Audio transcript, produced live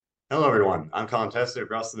Hello, everyone. I'm Colin Tessier of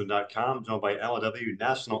WrestleZone.com, joined by MLW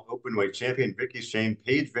National Openweight Champion Rickey Shane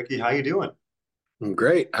Page. Rickey, how you doing? I'm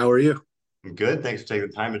great. How are you? I'm good. Thanks for taking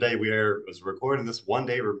the time today. We are was recording this one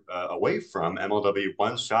day away from MLW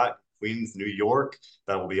One Shot, Queens, New York.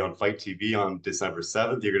 That will be on Fight TV on December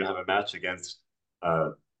 7th. You're going to have a match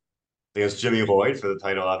uh, against Jimmy Lloyd for the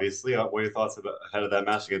title, obviously. What are your thoughts ahead of that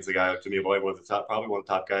match against the guy like Jimmy Lloyd, probably one of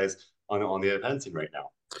the top guys on the event scene right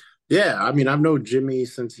now? Yeah, I've known Jimmy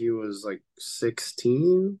since he was like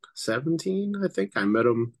 16, 17. I think. I met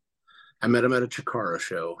him at a Chikara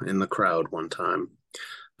show in the crowd one time.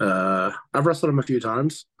 I've wrestled him a few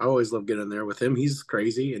times. I always love getting there with him. He's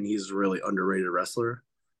crazy and he's a really underrated wrestler.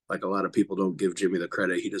 Like a lot of people don't give Jimmy the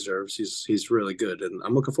credit he deserves. He's really good and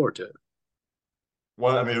I'm looking forward to it.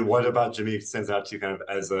 What about Jimmy stands out to you kind of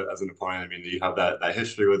as an opponent? I mean, do you have that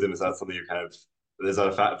history with him? Is that something you're kind of is that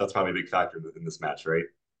a fact that's probably a big factor in this match, right?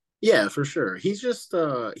 Yeah, for sure. He's just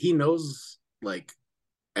he knows like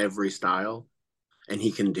every style and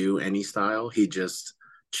he can do any style. He just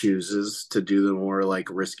chooses to do the more like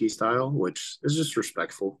risky style, which is just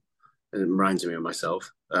respectful. And it reminds me of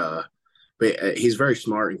myself. But he's very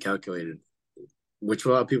smart and calculated, which a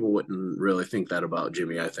lot of people wouldn't really think that about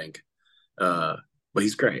Jimmy. I think, uh, but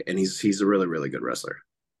he's great and he's a really really good wrestler.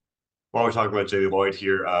 While we're talking about Jimmy Lloyd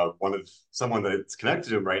here, someone that's connected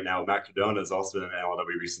to him right now, Matt Cardona, has also been in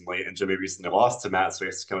MLW recently, and Jimmy recently lost to Matt, so he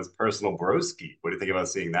has to become his personal broski. What do you think about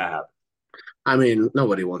seeing that happen? I mean,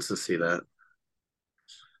 nobody wants to see that.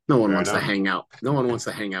 No one Fair wants to enough. hang out. No one wants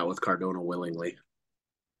to hang out with Cardona willingly.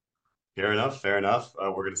 Fair enough. Fair enough.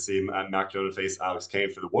 We're going to see Mac Jones face Alex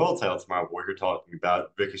Kane for the world title tomorrow. But we're here talking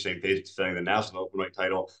about Ricky Shane Page defending the national openweight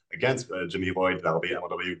title against Jimmy Lloyd. That'll be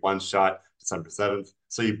MLW One Shot December 7th.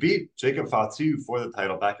 So you beat Jacob Fatu for the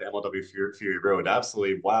title back at MLW Fury Road.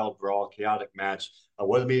 Absolutely wild, brawl, chaotic match.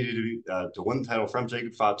 What did it mean to win the title from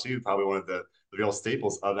Jacob Fatu? Probably one of the real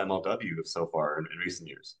staples of MLW so far in recent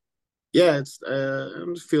years. Yeah,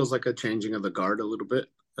 it feels like a changing of the guard a little bit.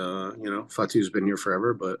 Fatu's been here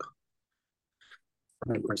forever, but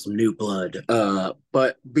for some new blood.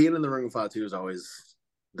 But being in the ring with Fatu is always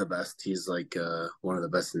the best. He's like one of the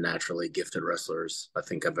best naturally gifted wrestlers I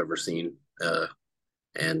think I've ever seen.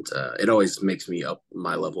 And it always makes me up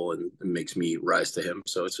my level and makes me rise to him.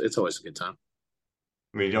 So it's always a good time.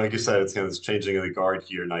 I mean, like you said, it's kind of this changing of the guard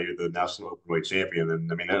here. Now you're the national openweight champion,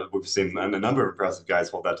 and I mean, we've seen a number of impressive guys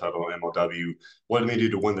hold that title in MLW. What did we do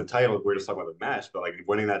to win the title? We're just talking about the match, but like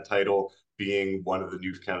winning that title, being one of the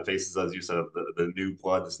new kind of faces, as you said, of the new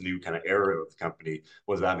blood, this new kind of era of the company.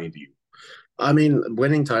 What does that mean to you? I mean,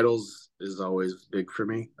 winning titles is always big for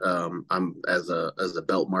me. I'm as a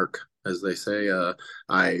belt mark, as they say.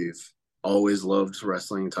 I've always loved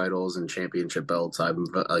wrestling titles and championship belts. I'm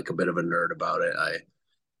like a bit of a nerd about it.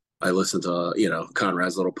 I listen to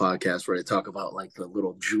Conrad's little podcast where they talk about like the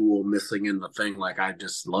little jewel missing in the thing. Like I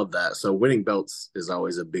just love that. So winning belts is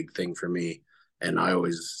always a big thing for me, and I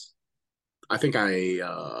think I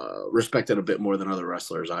respect it a bit more than other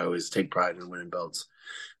wrestlers. I always take pride in winning belts.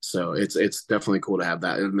 So it's definitely cool to have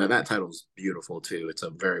that, and that title's beautiful too. It's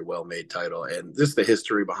a very well made title, and just the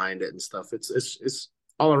history behind it and stuff. It's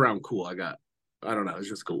all around cool. I don't know, it's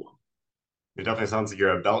just cool. It definitely sounds like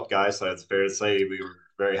you're a belt guy, so it's fair to say we were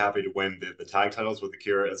very happy to win the tag titles with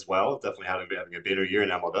Akira as well. Definitely having a banner year in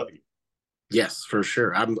MLW. Yes, for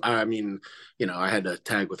sure. I mean, I had to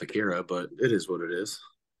tag with Akira, but it is what it is.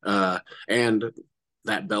 And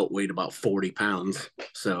that belt weighed about 40 pounds,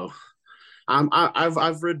 so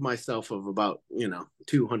I've rid myself of about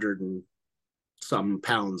 200 and some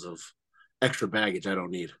pounds of extra baggage I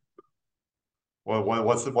don't need.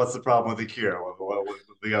 What's the problem with Akira?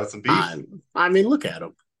 We got some beef. I I mean, look at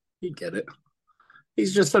him. You get it.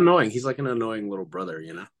 He's just annoying. He's like an annoying little brother.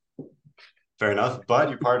 Fair enough. But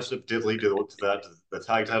your partnership did lead to that, to the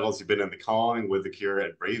tag titles. You've been in the Calling with Akira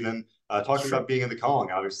and Raven. Talking Sure. about being in the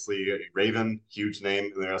Calling, obviously, Raven, huge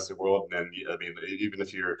name in the rest of the world. And then, I mean, even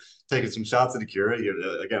if you're taking some shots at Akira,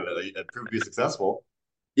 again, it proved to be successful.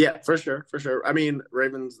 Yeah, for sure, for sure. I mean,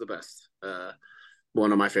 Raven's the best.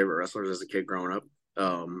 One of my favorite wrestlers as a kid growing up.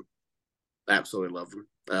 Absolutely love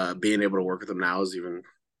him. Being able to work with him now is even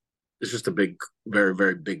it's just a big, very,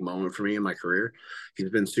 very big moment for me in my career. He's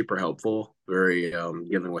been super helpful, very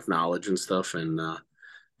giving with knowledge and stuff. And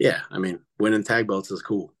yeah, I mean, winning tag belts is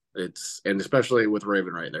cool. And especially with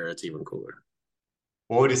Raven right there, it's even cooler.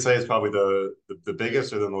 What would you say is probably the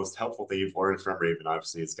biggest or the most helpful thing you've learned from Raven?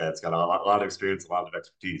 Obviously, it's got a lot of experience, a lot of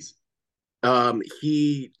expertise.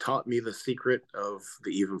 He taught me the secret of the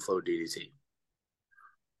even flow DDT,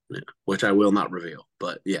 yeah, which I will not reveal.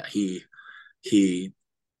 But yeah, he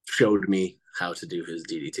showed me how to do his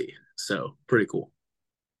DDT. So pretty cool.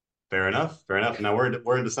 Fair enough. Fair enough. Now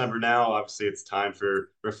we're in December now. Obviously, it's time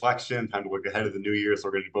for reflection, time to look ahead of the new year. So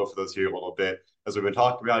we're going to do both of those here a little bit. As we've been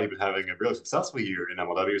talking about, you've been having a really successful year in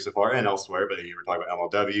MLW so far and elsewhere. But you were talking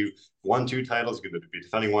about MLW, won two titles, going to be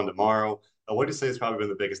defending one tomorrow. What do you say has probably been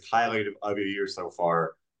the biggest highlight of your year so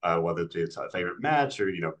far? Whether it's a favorite match or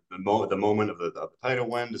the moment of the title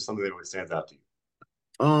win, just something that always stands out to you.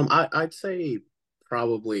 I'd say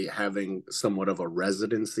probably having somewhat of a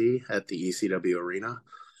residency at the ECW arena,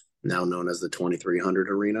 now known as the 2300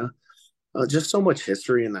 Arena. Just so much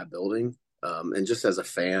history in that building. And just as a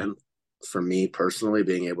fan, for me personally,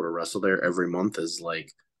 being able to wrestle there every month is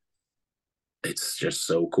like, it's just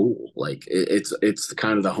so cool. Like it's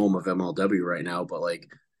kind of the home of MLW right now, but like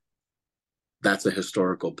that's a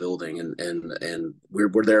historical building, and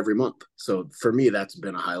we're there every month. So for me, that's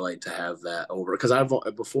been a highlight to have that over, because I've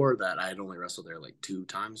before that I had only wrestled there like two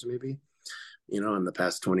times maybe, in the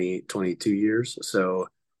past 22 years. So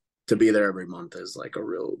to be there every month is like a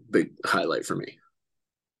real big highlight for me.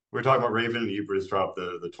 We're talking about Raven, and you brought up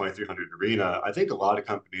the 2300 Arena. I think a lot of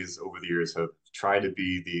companies over the years have tried to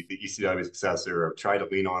be the ECW successor or try to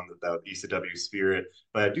lean on the ECW spirit.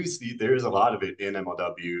 But I do see there's a lot of it in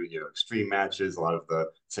MLW, extreme matches, a lot of the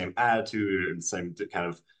same attitude and same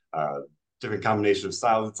kind of different combination of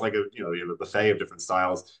styles. It's like you have a buffet of different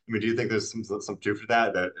styles. I mean, do you think there's some truth to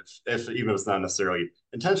that? That if even if it's not necessarily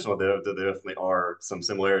intentional, there definitely are some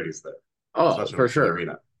similarities there, Oh, especially for in the sure.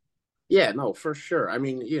 arena. Yeah, no, for sure. I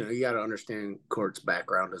mean, you got to understand Court's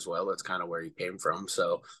background as well. That's kind of where he came from.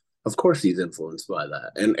 So, of course, he's influenced by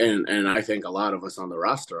that, and I think a lot of us on the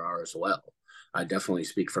roster are as well. I definitely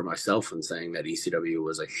speak for myself in saying that ECW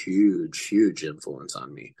was a huge, huge influence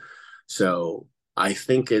on me. So I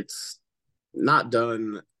think not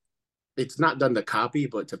done. It's not done to copy,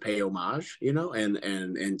 but to pay homage,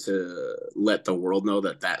 and to let the world know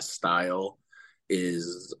that that style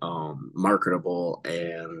is marketable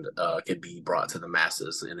and can be brought to the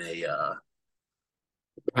masses in a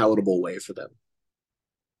palatable way for them.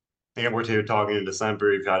 And we're talking in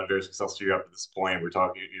December. You've had a very successful year up to this point.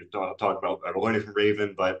 You've talked about learning from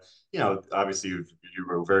Raven, but obviously you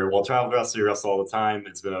were a very well traveled wrestler. You wrestle all the time.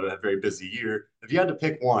 It's been a very busy year. If you had to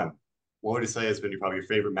pick one, what would you say has been probably your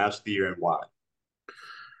favorite match of the year and why?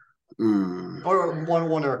 Mm, Or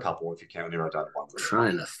one or a couple if you can't narrow it down to one.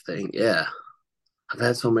 trying to think. Yeah, I've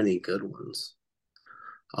had so many good ones.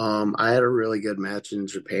 I had a really good match in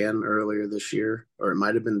Japan earlier this year, or it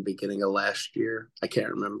might have been the beginning of last year. I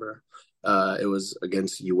can't remember. It was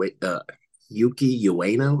against Yuki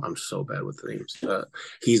Ueno. I'm so bad with names.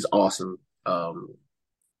 He's awesome.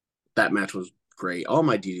 That match was great. All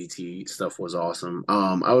my DDT stuff was awesome.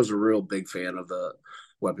 I was a real big fan of the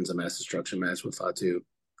Weapons of Mass Destruction match with Fatu.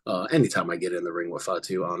 Anytime I get in the ring with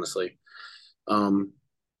Fatu, honestly. Um,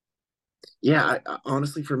 yeah,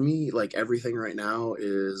 honestly, for me, like everything right now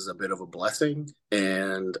is a bit of a blessing,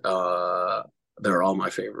 and they're all my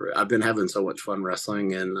favorite. I've been having so much fun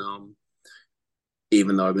wrestling, and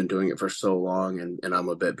even though I've been doing it for so long, and I'm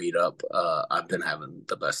a bit beat up, I've been having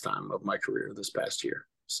the best time of my career this past year.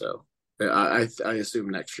 So I assume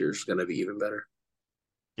next year's going to be even better.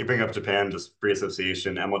 You bring up Japan, just free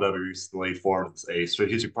association. MLW recently formed a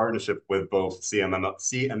strategic partnership with both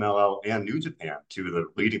CMLL and New Japan, two of the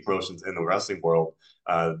leading promotions in the wrestling world.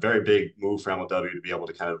 Very big move for MLW to be able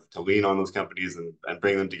to kind of to lean on those companies and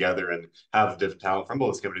bring them together and have the different talent from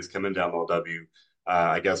both those companies come into MLW.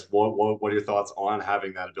 I guess what are your thoughts on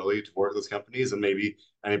having that ability to work with those companies and maybe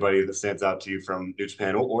anybody that stands out to you from New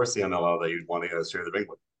Japan or CMLL that you'd want to share the ring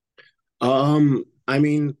with? I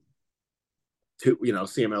mean,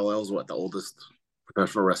 CMLL is what, the oldest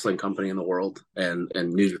professional wrestling company in the world, and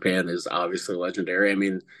New Japan is obviously legendary. I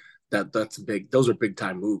mean, that's big. Those are big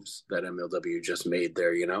time moves that MLW just made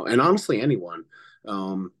there, and honestly, anyone.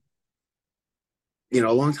 Um, a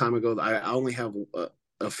long time ago, I only have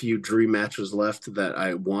a few dream matches left that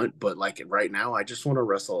I want, but like right now, I just want to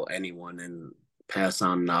wrestle anyone and pass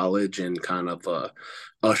on knowledge and kind of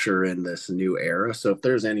usher in this new era. So if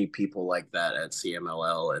there's any people like that at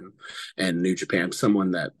CMLL and New Japan,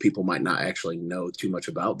 someone that people might not actually know too much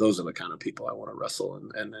about, those are the kind of people I want to wrestle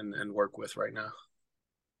and work with right now.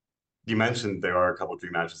 You mentioned there are a couple of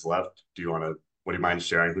dream matches left. Would you mind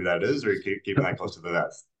sharing who that is, or keeping that close to the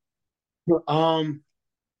vest? Um,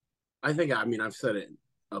 I mean, I've said it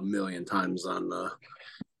a million times on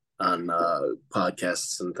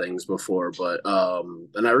podcasts and things before, but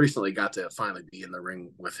and I recently got to finally be in the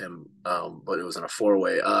ring with him, but it was in a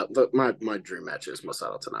four-way. But my dream match is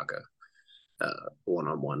Masato Tanaka,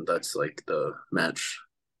 one-on-one. That's like the match.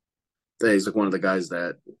 He's like one of the guys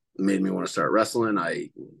that made me want to start wrestling. I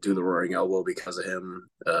do the Roaring Elbow because of him.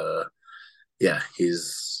 yeah,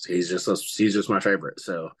 he's just my favorite.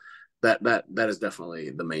 So that is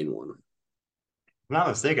definitely the main one. I'm not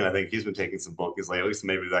mistaken, I think he's been taking some bookings lately, so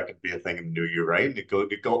maybe that could be a thing in the new year, right?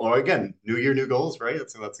 Or again, new year, new goals, right?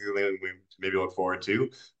 That's the thing we maybe look forward to.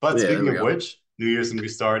 But Yeah, there speaking we of go. which, New Year's going to be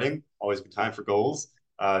starting. Always a good time for goals.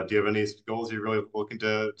 Do you have any goals you're really looking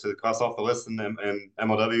to cross off the list in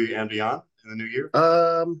MLW and beyond in the new year?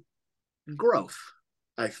 Um, Growth,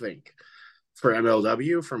 I think, for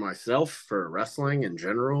MLW, for myself, for wrestling in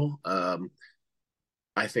general.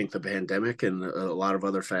 I think the pandemic and a lot of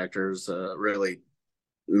other factors really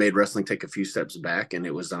made wrestling take a few steps back, and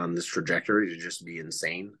it was on this trajectory to just be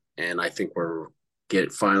insane. And I think we're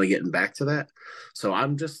finally getting back to that. So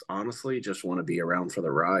I'm just honestly just want to be around for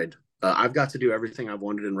the ride. I've got to do everything I've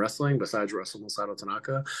wanted in wrestling besides wrestle Masato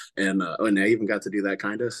Tanaka, and I even got to do that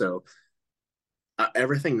kind of. So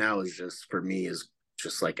everything now is just for me is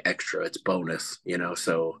just like extra. It's bonus, you know.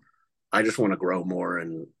 So I just want to grow more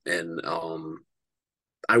and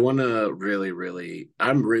I want to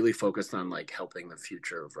I'm really focused on like helping the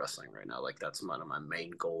future of wrestling right now. Like that's one of my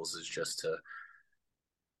main goals is just to,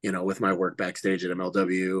 with my work backstage at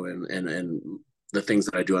MLW and the things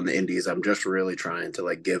that I do on the indies, I'm just really trying to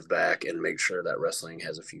like give back and make sure that wrestling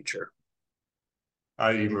has a future.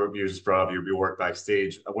 You just brought up your work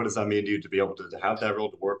backstage. What does that mean to you to be able to have that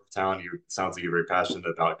role to work with talent? You sounds like you're very passionate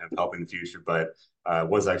about kind of helping the future, but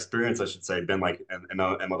what's that experience, I should say, been like in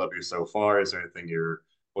MLW so far? Is there anything you're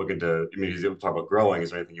looking to, I mean, you talk about growing, is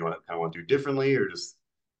there anything you want to do differently or just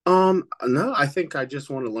No, I think I just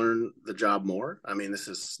want to learn the job more. I mean, this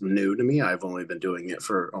is new to me. I've only been doing it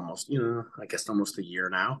for almost, I guess almost a year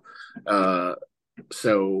now. Uh,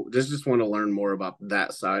 so just want to learn more about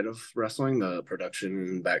that side of wrestling, the production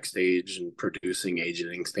and backstage and producing,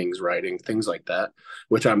 agenting things, writing, things like that,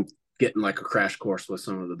 which I'm getting like a crash course with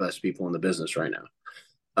some of the best people in the business right now.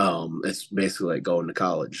 It's basically like going to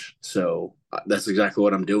college. So that's exactly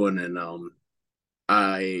what I'm doing. And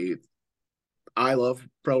I I love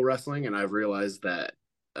pro wrestling, and I've realized that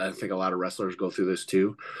I think a lot of wrestlers go through this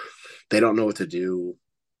too. They don't know what to do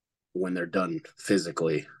when they're done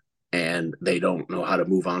physically, and they don't know how to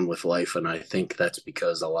move on with life. And I think that's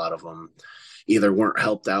because a lot of them either weren't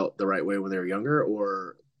helped out the right way when they were younger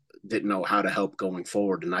or didn't know how to help going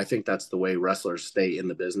forward. And I think that's the way wrestlers stay in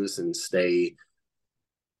the business and stay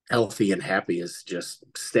healthy and happy is just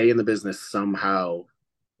stay in the business somehow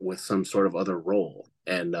with some sort of other role.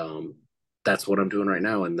 And that's what I'm doing right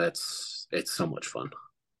now. And it's so much fun.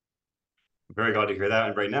 very glad to hear that.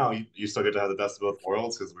 And right now, you still get to have the best of both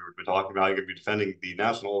worlds because we've been talking about you're going to be defending the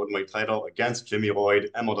National Openweight title against Jimmy Lloyd,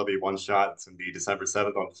 MLW One Shot. It's going to be December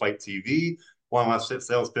 7th on Fight TV. One last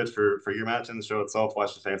sales pitch for your match in the show itself.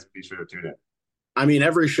 Watch the fans, be sure to tune in. I mean,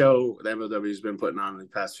 every show the MLW has been putting on in the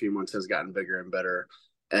past few months has gotten bigger and better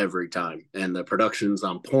every time. And the production's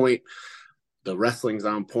on point. The wrestling's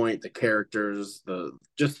on point, the characters, the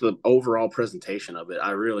overall presentation of it.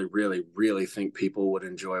 I really, really, really think people would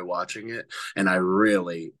enjoy watching it. And I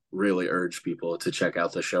really, really urge people to check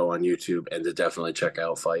out the show on YouTube and to definitely check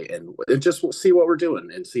out Fight and just see what we're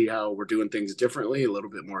doing and see how we're doing things differently, a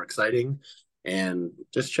little bit more exciting, and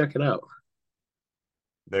just check it out.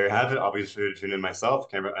 There you have it. I'll be sure to tune in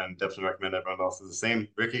myself. And definitely recommend everyone else is the same.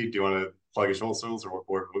 Ricky, do you want to plug your socials or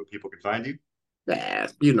where people can find you?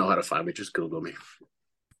 You know how to find me. Just Google me.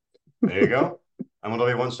 There you go. I'm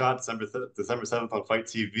MLW One Shot, December 7th on Fight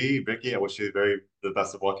TV. Ricky, I wish you the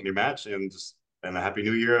best of luck in your match and a happy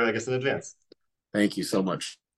new year, I guess, in advance. Thank you so much.